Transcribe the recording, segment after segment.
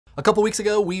A couple weeks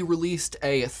ago, we released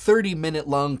a 30-minute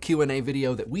long Q&A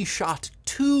video that we shot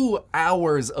 2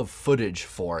 hours of footage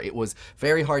for. It was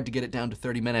very hard to get it down to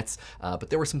 30 minutes, but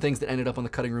there were some things that ended up on the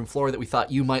cutting room floor that we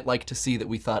thought you might like to see, that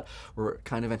we thought were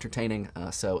kind of entertaining.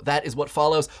 So that is what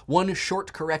follows. One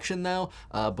short correction though,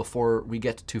 before we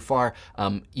get too far.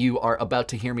 You are about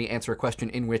to hear me answer a question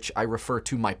in which I refer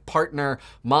to my partner,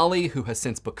 Molly, who has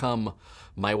since become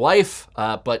my wife,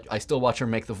 but I still watch her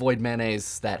make the void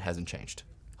mayonnaise. That hasn't changed.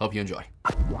 Hope you enjoy.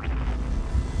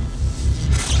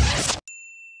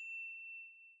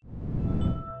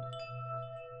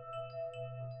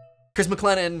 Chris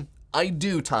MacLennan, I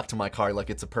do talk to my car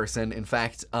like it's a person. In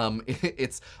fact,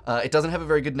 it doesn't have a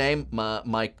very good name.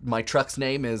 My truck's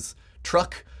name is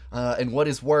Truck, and what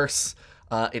is worse,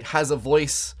 it has a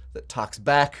voice that talks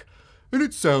back, and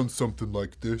it sounds something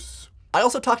like this. I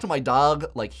also talk to my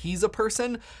dog like he's a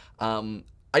person.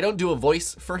 I don't do a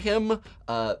voice for him,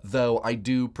 though I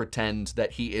do pretend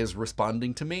that he is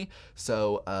responding to me.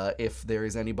 So if there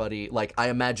is anybody, like, I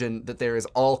imagine that there is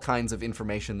all kinds of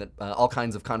information that, all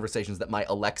kinds of conversations that my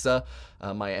Alexa,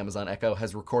 my Amazon Echo,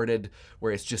 has recorded,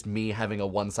 where it's just me having a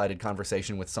one-sided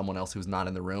conversation with someone else who's not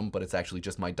in the room, but it's actually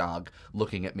just my dog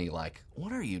looking at me like,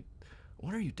 what are you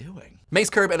doing?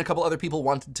 Macecurb and a couple other people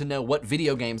wanted to know what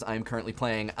video games I am currently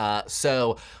playing.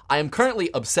 So I am currently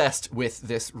obsessed with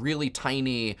this really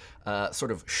tiny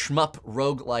sort of shmup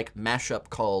roguelike mashup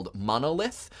called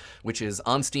Monolith, which is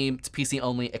on Steam. It's PC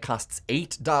only. It costs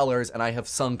 $8, and I have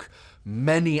sunk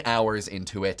many hours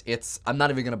into it. I'm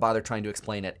not even gonna bother trying to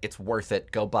explain it. It's worth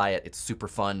it. Go buy it. It's super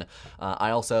fun.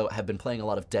 I also have been playing a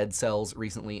lot of Dead Cells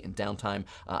recently in downtime.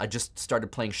 I just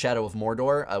started playing Shadow of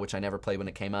Mordor, which I never played when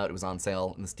it came out. It was on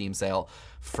sale in the Steam sale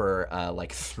for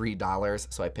like $3,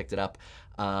 so I picked it up.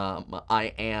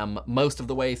 I am most of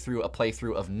the way through a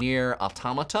playthrough of Nier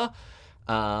Automata.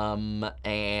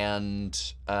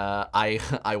 And I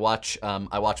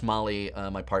watch Molly,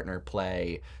 my partner,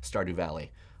 play Stardew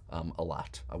Valley a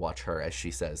lot. I watch her, as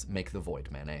she says, make the void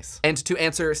mayonnaise. And to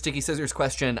answer Sticky Scissors'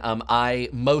 question, I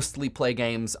mostly play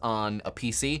games on a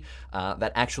PC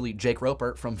that actually Jake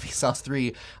Roper from Vsauce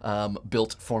 3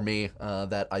 built for me,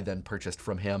 that I then purchased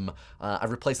from him.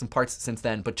 I've replaced some parts since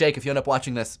then, but Jake, if you end up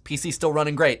watching this, PC's still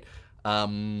running great.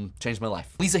 Changed my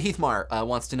life. Lisa Heithmar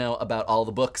wants to know about all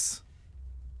the books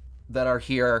that are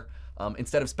here.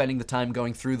 Instead of spending the time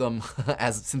going through them,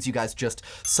 since you guys just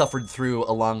suffered through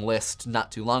a long list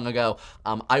not too long ago,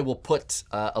 I will put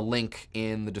a link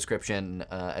in the description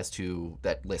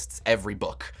that lists every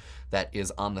book that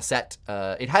is on the set.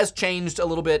 It has changed a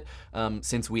little bit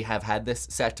since we have had this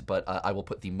set, but I will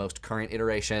put the most current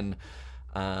iteration.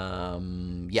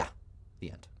 Yeah,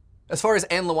 the end. As far as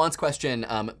Anne Lawant's question,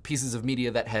 pieces of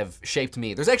media that have shaped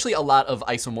me, there's actually a lot of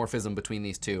isomorphism between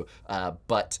these two,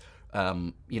 but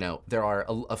you know, there are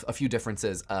a few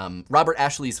differences. Robert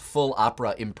Ashley's full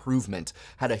opera Improvement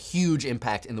had a huge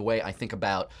impact in the way I think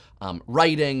about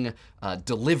writing,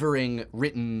 delivering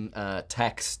written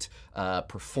text,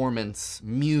 performance,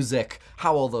 music,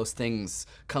 how all those things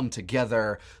come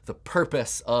together, the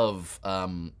purpose of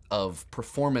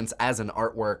performance as an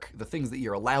artwork, the things that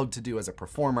you're allowed to do as a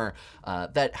performer.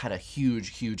 That had a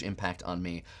huge impact on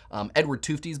me. Edward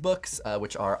Tufte's books,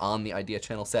 which are on the Idea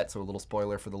Channel set, so a little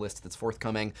spoiler for the list that's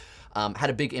forthcoming, had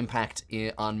a big impact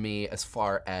on me as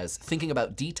far as thinking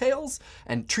about details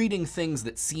and treating things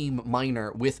that seem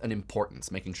minor with an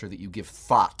importance, making sure that you give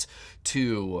thought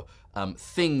to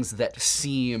things that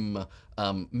seem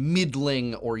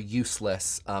middling or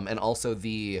useless, and also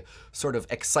the sort of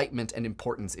excitement and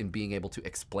importance in being able to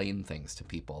explain things to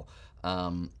people.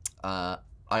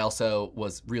 I also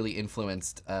was really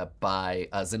influenced by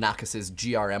Xenakis's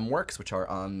GRM works, which are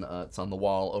on, it's on the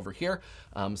wall over here.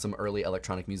 Some early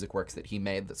electronic music works that he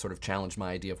made that sort of challenged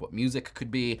my idea of what music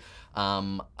could be.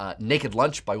 Naked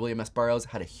Lunch by William S. Burroughs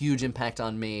had a huge impact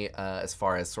on me as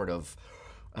far as sort of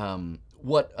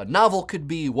what a novel could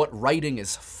be, what writing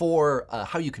is for,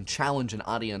 how you can challenge an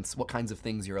audience, what kinds of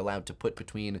things you're allowed to put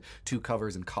between two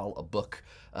covers and call a book.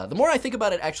 The more I think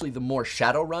about it, actually, the more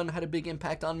Shadowrun had a big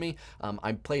impact on me.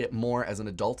 I played it more as an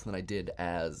adult than I did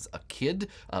as a kid,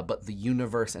 but the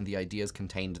universe and the ideas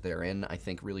contained therein, I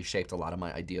think, really shaped a lot of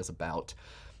my ideas about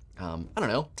I don't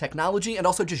know, technology and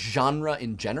also just genre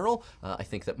in general. I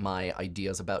think that my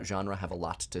ideas about genre have a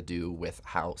lot to do with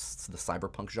how the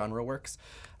cyberpunk genre works.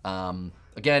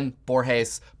 Again,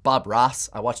 Borges, Bob Ross.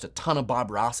 I watched a ton of Bob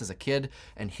Ross as a kid,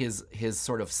 and his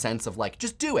sort of sense of like,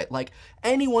 just do it. Like,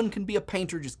 anyone can be a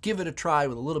painter, just give it a try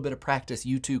with a little bit of practice.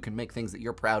 You too can make things that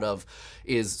you're proud of,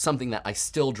 is something that I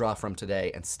still draw from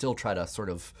today and still try to sort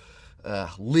of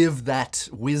live that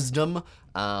wisdom.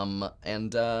 You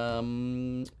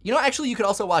know, actually, you could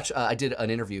also watch, I did an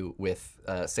interview with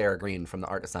Sarah Green from the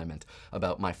art assignment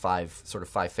about my five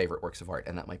favorite works of art,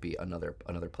 and that might be another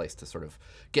place to sort of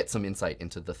get some insight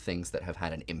into the things that have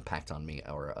had an impact on me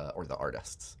or the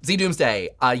artists. zDoomsday,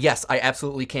 yes, I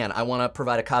absolutely can. I want to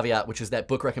provide a caveat, which is that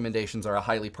book recommendations are a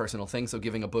highly personal thing, so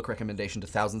giving a book recommendation to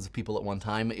thousands of people at one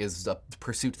time is a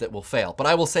pursuit that will fail. But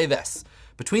I will say this,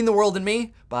 Between the World and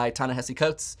Me by Ta-Nehisi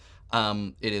Coates,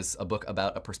 it is a book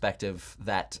about a perspective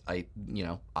that I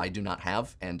do not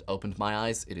have, and opened my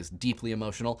eyes. It is deeply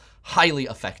emotional, highly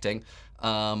affecting.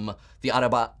 The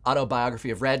Autobiography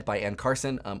of Red by Anne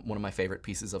Carson, one of my favorite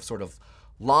pieces of sort of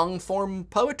long-form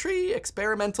poetry,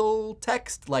 experimental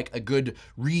text, like a good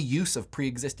reuse of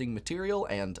pre-existing material,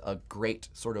 and a great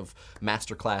sort of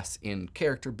masterclass in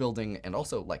character building, and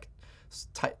also like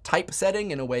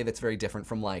typesetting in a way that's very different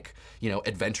from, like, you know,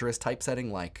 adventurous typesetting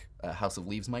like House of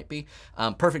Leaves might be.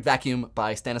 Perfect Vacuum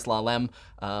by Stanislaw Lem,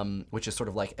 which is sort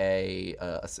of like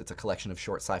it's a collection of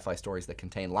short sci-fi stories that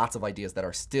contain lots of ideas that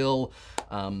are still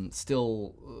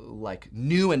like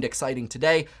new and exciting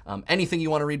today. Anything you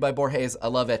want to read by Borges, I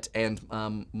love it. And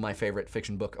my favorite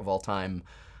fiction book of all time,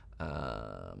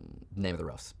 Name of the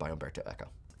Rose by Umberto Eco.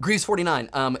 Greaves 49,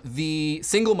 the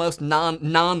single most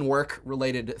non-work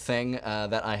related thing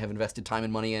that I have invested time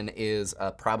and money in is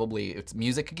probably its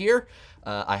music gear.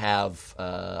 I have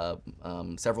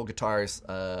several guitars,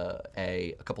 some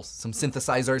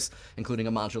synthesizers, including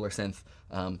a modular synth,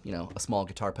 you know, a small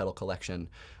guitar pedal collection.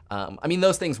 I mean,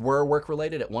 those things were work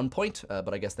related at one point,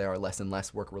 but I guess they are less and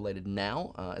less work related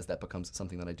now, as that becomes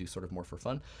something that I do sort of more for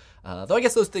fun. Though I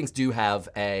guess those things do have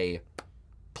a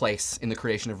place in the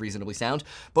creation of Reasonably Sound.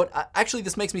 But actually,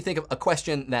 this makes me think of a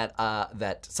question that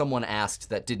that someone asked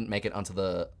that didn't make it onto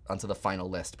the final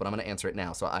list, but I'm going to answer it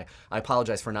now. So I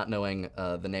apologize for not knowing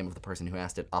the name of the person who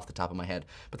asked it off the top of my head.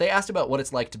 But they asked about what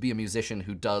it's like to be a musician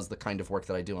who does the kind of work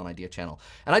that I do on Idea Channel.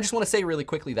 And I just want to say really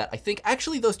quickly that I think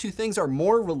actually those two things are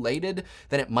more related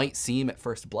than it might seem at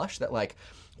first blush. That, like,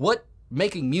 what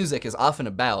making music is often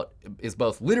about is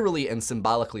both literally and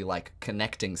symbolically like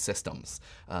connecting systems.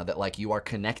 That, like, you are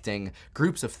connecting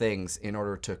groups of things in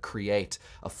order to create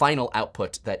a final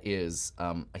output that is,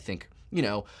 I think, you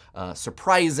know,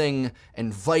 surprising,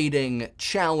 inviting,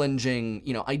 challenging,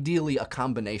 you know, ideally a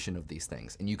combination of these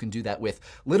things. And you can do that with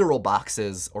literal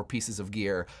boxes or pieces of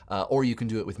gear, or you can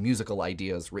do it with musical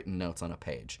ideas, written notes on a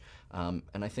page. And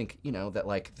I think, you know, that,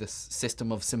 like, this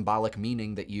system of symbolic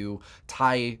meaning that you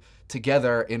tie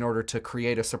together in order to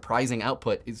create a surprising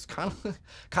output is kind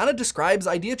of describes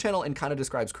Idea Channel and kind of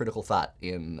describes critical thought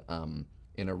in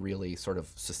a really sort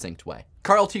of succinct way.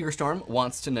 Carl Teegerstrom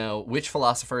wants to know which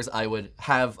philosophers I would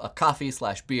have a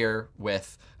coffee/beer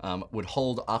with, would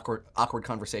hold awkward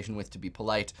conversation with to be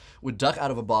polite, would duck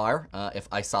out of a bar if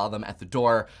I saw them at the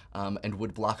door, and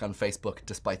would block on Facebook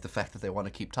despite the fact that they want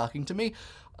to keep talking to me.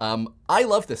 I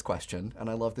love this question, and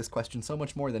I love this question so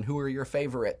much more than who are your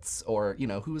favorites or, you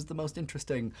know, who is the most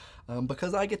interesting,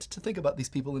 because I get to think about these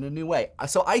people in a new way.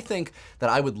 So I think that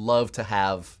I would love to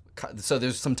have, so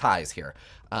there's some ties here.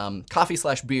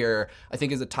 Coffee/beer, I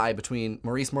think, is a tie between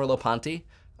Maurice Merleau-Ponty,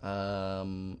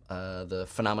 the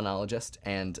phenomenologist,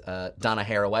 and Donna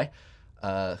Haraway,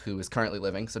 who is currently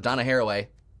living. So Donna Haraway,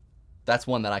 that's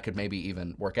one that I could maybe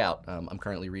even work out. I'm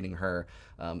currently reading her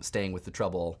Staying with the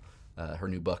Trouble, her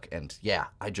new book, and yeah,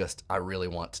 I really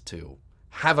want to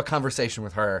have a conversation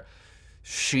with her.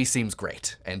 She seems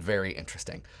great and very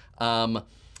interesting.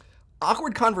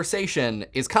 Awkward conversation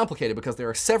is complicated because there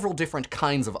are several different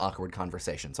kinds of awkward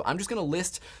conversation. So I'm just going to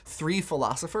list 3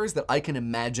 philosophers that I can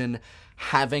imagine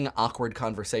having awkward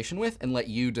conversation with and let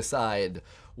you decide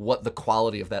what the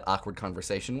quality of that awkward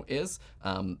conversation is.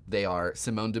 They are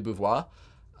Simone de Beauvoir,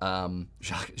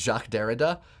 Jacques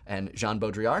Derrida, and Jean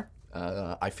Baudrillard.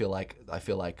 I feel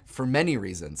like for many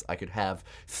reasons I could have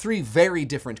 3 very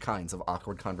different kinds of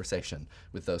awkward conversation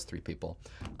with those 3 people.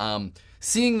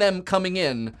 Seeing them coming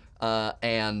in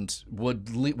and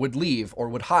would leave or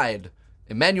would hide,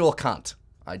 Immanuel Kant.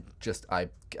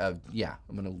 Yeah,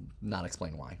 I'm gonna not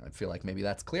explain why. I feel like maybe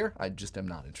that's clear. I just am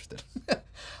not interested.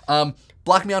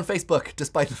 Block me on Facebook,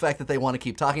 despite the fact that they want to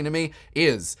keep talking to me,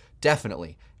 is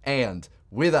definitely and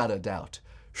without a doubt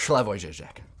Slavoj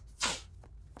Žižek.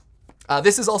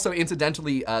 This is also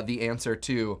incidentally the answer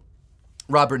to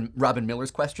Robin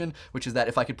Miller's question, which is that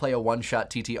if I could play a one-shot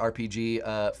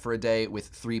TTRPG for a day with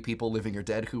 3 people, living or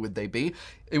dead, who would they be?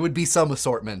 It would be some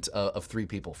assortment of 3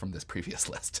 people from this previous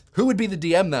list. Who would be the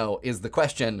DM, though, is the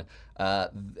question.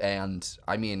 And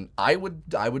I mean, I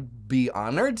would be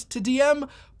honored to DM,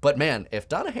 but man, if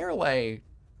Donna Haraway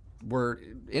were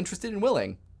interested and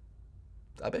willing,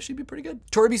 she'd be pretty good.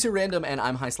 TorabisuRandom and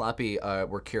I'm High Sloppy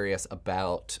were curious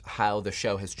about how the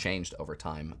show has changed over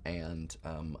time and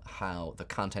how the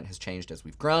content has changed as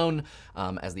we've grown,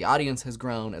 as the audience has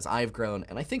grown, as I've grown.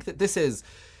 And I think that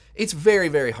it's very,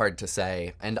 very hard to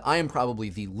say, and I am probably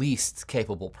the least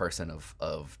capable person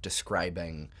of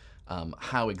describing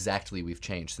how exactly we've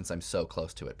changed since I'm so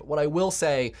close to it. But what I will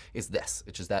say is this,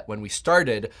 which is that when we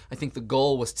started, I think the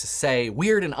goal was to say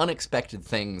weird and unexpected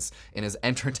things in as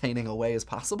entertaining a way as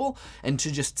possible and to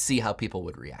just see how people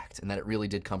would react. And that it really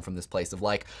did come from this place of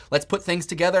like, let's put things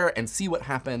together and see what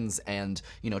happens and,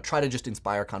 you know, try to just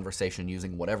inspire conversation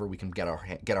using whatever we can get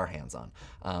our hands on.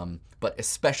 But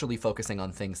especially focusing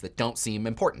on things that don't seem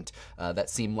important, that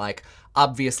seem like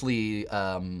obviously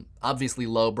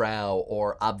lowbrow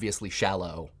or obviously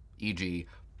shallow, e.g.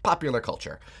 popular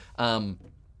culture. And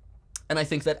I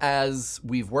think that as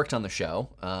we've worked on the show,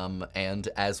 and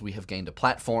as we have gained a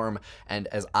platform, and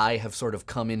as I have sort of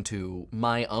come into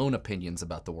my own opinions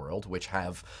about the world, which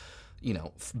have, you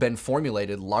know, been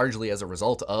formulated largely as a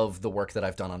result of the work that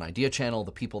I've done on Idea Channel,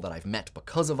 the people that I've met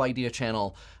because of Idea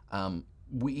Channel,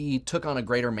 we took on a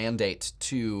greater mandate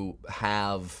to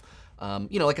have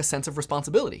you know, like a sense of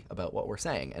responsibility about what we're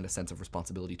saying and a sense of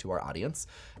responsibility to our audience.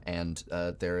 And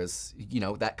there is, you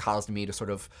know, that caused me to sort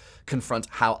of confront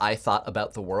how I thought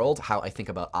about the world, how I think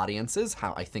about audiences,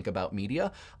 how I think about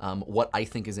media, what I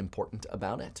think is important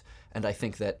about it. And I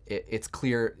think that it's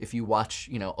clear if you watch,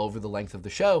 you know, over the length of the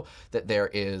show that there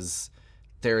is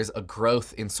a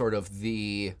growth in sort of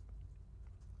the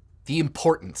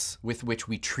importance with which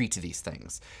we treat these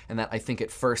things. And that I think at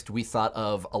first we thought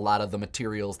of a lot of the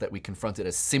materials that we confronted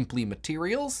as simply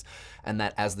materials, and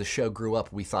that as the show grew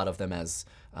up, we thought of them as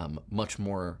much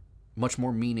more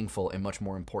meaningful and much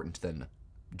more important than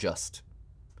just,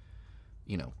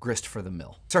 you know, grist for the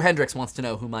mill. Cerhendriks wants to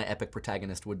know who my epic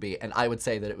protagonist would be, and I would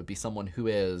say that it would be someone who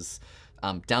is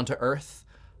down to earth,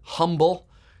 humble,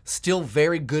 still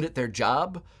very good at their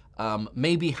job,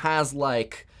 maybe has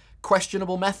like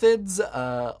questionable methods,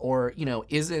 or, you know,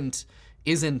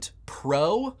 isn't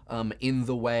pro in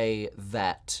the way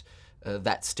that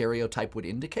that stereotype would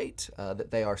indicate,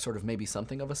 that they are sort of maybe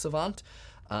something of a savant.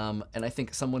 And I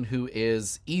think someone who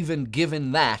is, even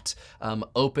given that,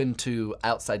 open to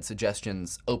outside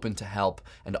suggestions, open to help,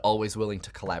 and always willing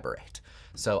to collaborate.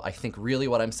 So I think really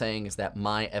what I'm saying is that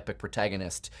my epic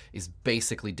protagonist is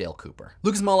basically Dale Cooper.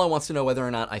 Lucas Mollo wants to know whether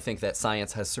or not I think that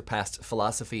science has surpassed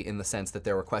philosophy in the sense that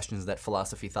there were questions that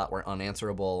philosophy thought were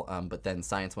unanswerable, but then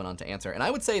science went on to answer. And I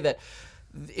would say that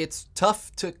it's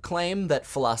tough to claim that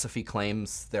philosophy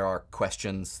claims there are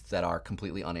questions that are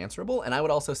completely unanswerable. And I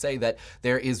would also say that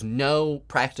there is no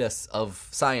practice of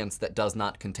science that does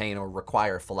not contain or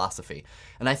require philosophy.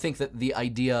 And I think that the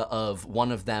idea of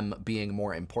one of them being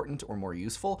more important or more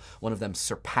useful, one of them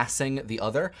surpassing the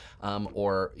other,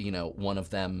 or, you know, one of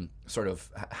them sort of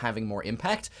having more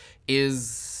impact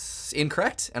is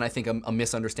incorrect, and I think a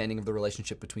misunderstanding of the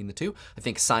relationship between the two. I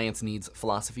think science needs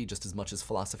philosophy just as much as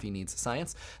philosophy needs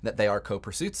science, that they are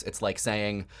co-pursuits. It's like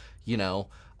saying, you know,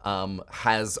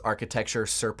 has architecture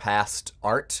surpassed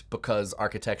art because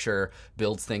architecture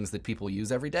builds things that people use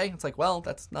every day? It's like, well,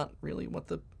 that's not really what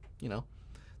the, you know,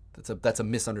 that's a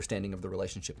misunderstanding of the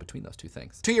relationship between those two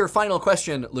things. To your final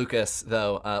question, Lucas,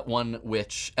 though, one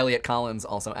which Elliott Collins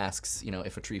also asks, you know,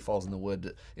 if a tree falls in the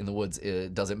woods,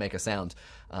 does it make a sound?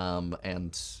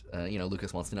 You know,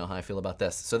 Lucas wants to know how I feel about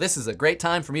this. So this is a great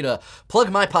time for me to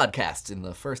plug my podcast, in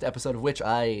the first episode of which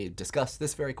I discussed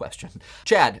this very question.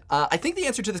 Chad, I think the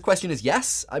answer to this question is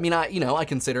yes. I mean, I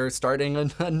consider starting a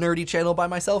nerdy channel by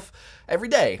myself every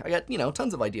day. I got, you know,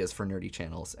 tons of ideas for nerdy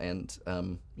channels, and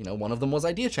you know, one of them was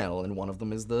Idea Channel, and one of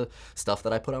them is the stuff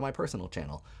that I put on my personal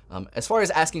channel. As far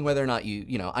as asking whether or not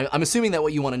you know, I'm assuming that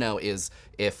what you want to know is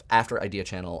if after Idea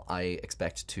Channel I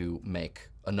expect to make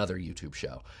another YouTube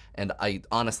show, and I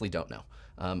honestly don't know.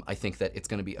 I think that it's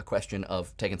going to be a question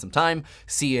of taking some time,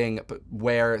 seeing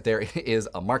where there is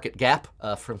a market gap,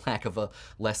 for lack of a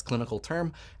less clinical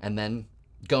term, and then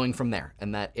going from there.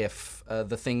 And that if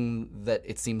the thing that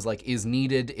it seems like is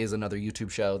needed is another YouTube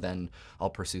show, then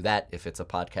I'll pursue that. If it's a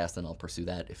podcast, then I'll pursue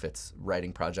that. If it's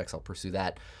writing projects, I'll pursue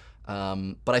that.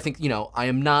 But I think, you know, I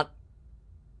am not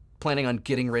planning on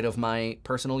getting rid of my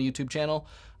personal YouTube channel.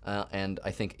 And I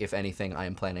think, if anything, I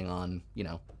am planning on, you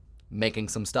know, making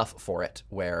some stuff for it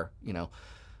where, you know,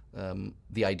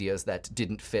 the ideas that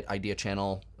didn't fit Idea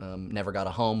Channel never got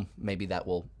a home. Maybe that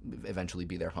will eventually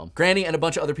be their home. Grani and a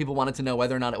bunch of other people wanted to know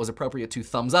whether or not it was appropriate to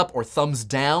thumbs up or thumbs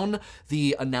down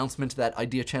the announcement that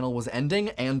Idea Channel was ending.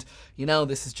 And, you know,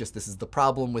 this is the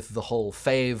problem with the whole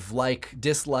fave, like,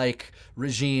 dislike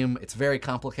regime. It's very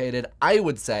complicated. I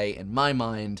would say, in my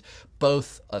mind,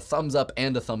 both a thumbs up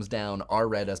and a thumbs down are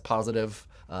read as positive.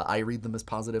 I read them as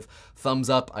positive. Thumbs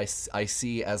up, I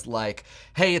see as like,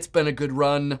 hey, it's been a good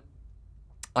run.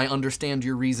 I understand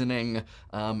your reasoning,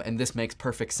 and this makes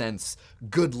perfect sense.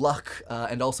 Good luck,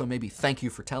 and also maybe thank you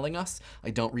for telling us. I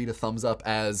don't read a thumbs up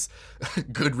as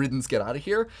good riddance, get out of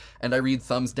here. And I read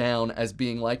thumbs down as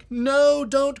being like, no,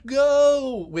 don't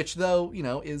go. Which, though, you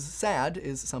know, is sad,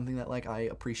 is something that, like, I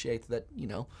appreciate that, you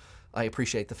know, I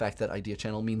appreciate the fact that Idea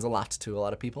Channel means a lot to a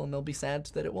lot of people, and they'll be sad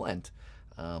that it will end.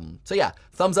 So yeah,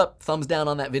 thumbs up, thumbs down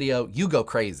on that video, you go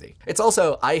crazy. It's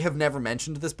also, I have never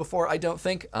mentioned this before, I don't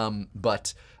think,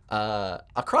 but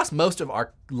across most of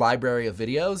our library of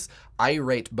videos, I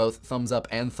rate both thumbs up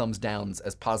and thumbs downs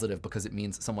as positive because it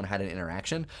means someone had an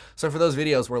interaction. So for those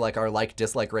videos where like our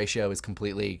like-dislike ratio is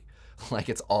completely, like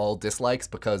it's all dislikes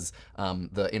because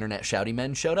the internet shouty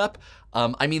men showed up,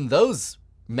 I mean, those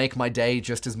make my day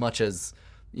just as much as,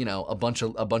 you know, a bunch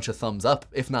of thumbs up,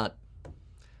 if not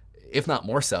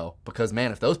more so, because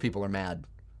man, if those people are mad,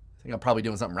 I think I'm probably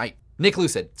doing something right.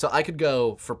 NickLucid. So I could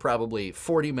go for probably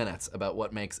 40 minutes about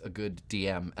what makes a good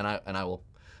DM, and I will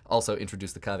also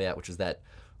introduce the caveat, which is that,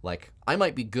 like, I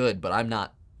might be good, but I'm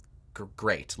not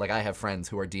great. Like, I have friends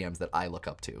who are DMs that I look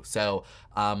up to. So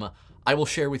I will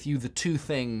share with you the two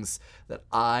things that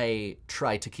I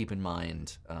try to keep in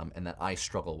mind and that I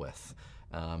struggle with,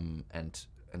 and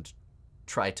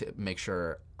try to make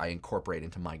sure I incorporate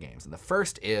into my games. And the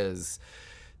first is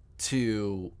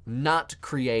to not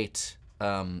create,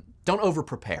 don't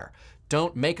over-prepare.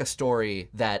 Don't make a story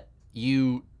that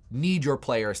you need your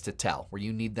players to tell, where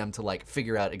you need them to like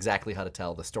figure out exactly how to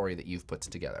tell the story that you've put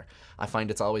together. I find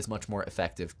it's always much more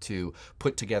effective to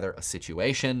put together a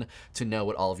situation, to know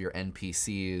what all of your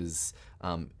NPCs'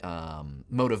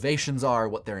 motivations are,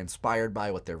 what they're inspired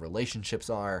by, what their relationships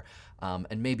are,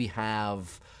 and maybe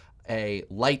have a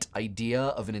light idea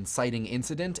of an inciting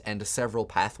incident and several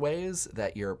pathways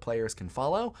that your players can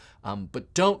follow,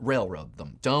 but don't railroad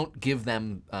them. Don't give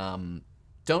them,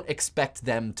 don't expect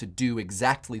them to do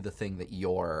exactly the thing that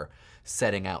you're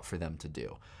setting out for them to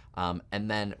do. And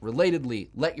then, relatedly,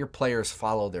 let your players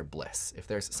follow their bliss. If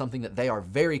there's something that they are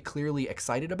very clearly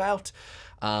excited about,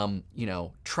 you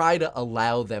know, try to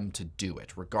allow them to do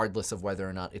it, regardless of whether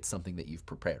or not it's something that you've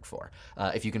prepared for.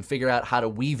 If you can figure out how to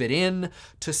weave it in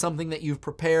to something that you've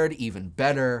prepared, even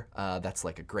better. That's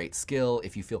like a great skill.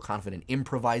 If you feel confident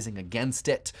improvising against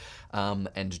it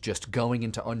and just going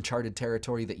into uncharted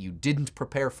territory that you didn't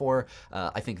prepare for,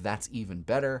 I think that's even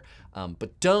better.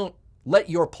 But don't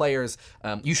let your players,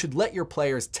 you should let your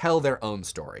players tell their own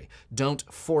story. Don't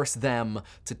force them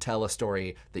to tell a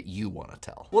story that you want to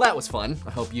tell. Well, that was fun.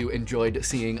 I hope you enjoyed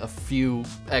seeing a few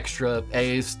extra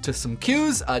A's to some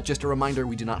Q's. Just a reminder,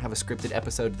 we do not have a scripted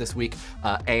episode this week,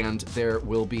 and there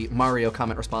will be Mario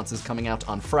comment responses coming out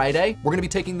on Friday. We're gonna be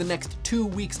taking the next 2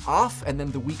 weeks off, and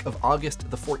then the week of August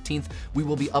the 14th, we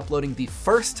will be uploading the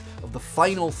first of the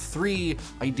final 3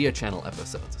 Idea Channel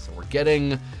episodes. So we're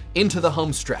getting into the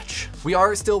home stretch. We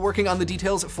are still working on the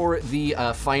details for the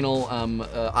final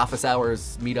office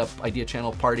hours meetup Idea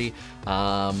Channel party.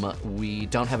 We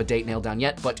don't have a date nailed down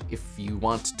yet, but if you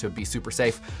want to be super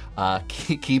safe,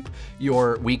 keep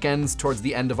your weekends towards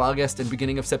the end of August and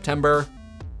beginning of September,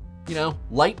 you know,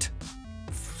 light,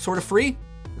 sort of free.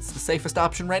 It's the safest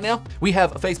option right now. We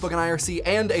have a Facebook and IRC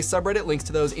and a subreddit, links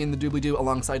to those in the doobly-doo,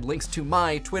 alongside links to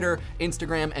my Twitter,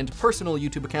 Instagram, and personal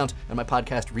YouTube account, and my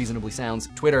podcast, Reasonably Sounds,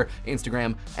 Twitter,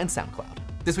 Instagram, and SoundCloud.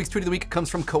 This week's Tweet of the Week comes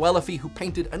from Coelifi, who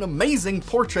painted an amazing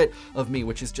portrait of me,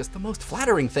 which is just the most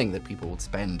flattering thing that people would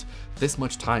spend this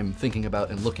much time thinking about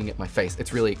and looking at my face.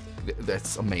 It's really,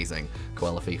 that's amazing,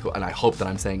 Coelifi, and I hope that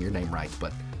I'm saying your name right,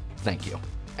 but thank you.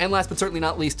 And last but certainly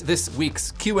not least, this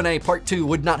week's Q&A Part 2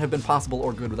 would not have been possible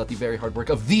or good without the very hard work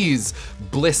of these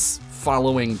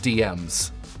bliss-following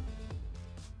DMs.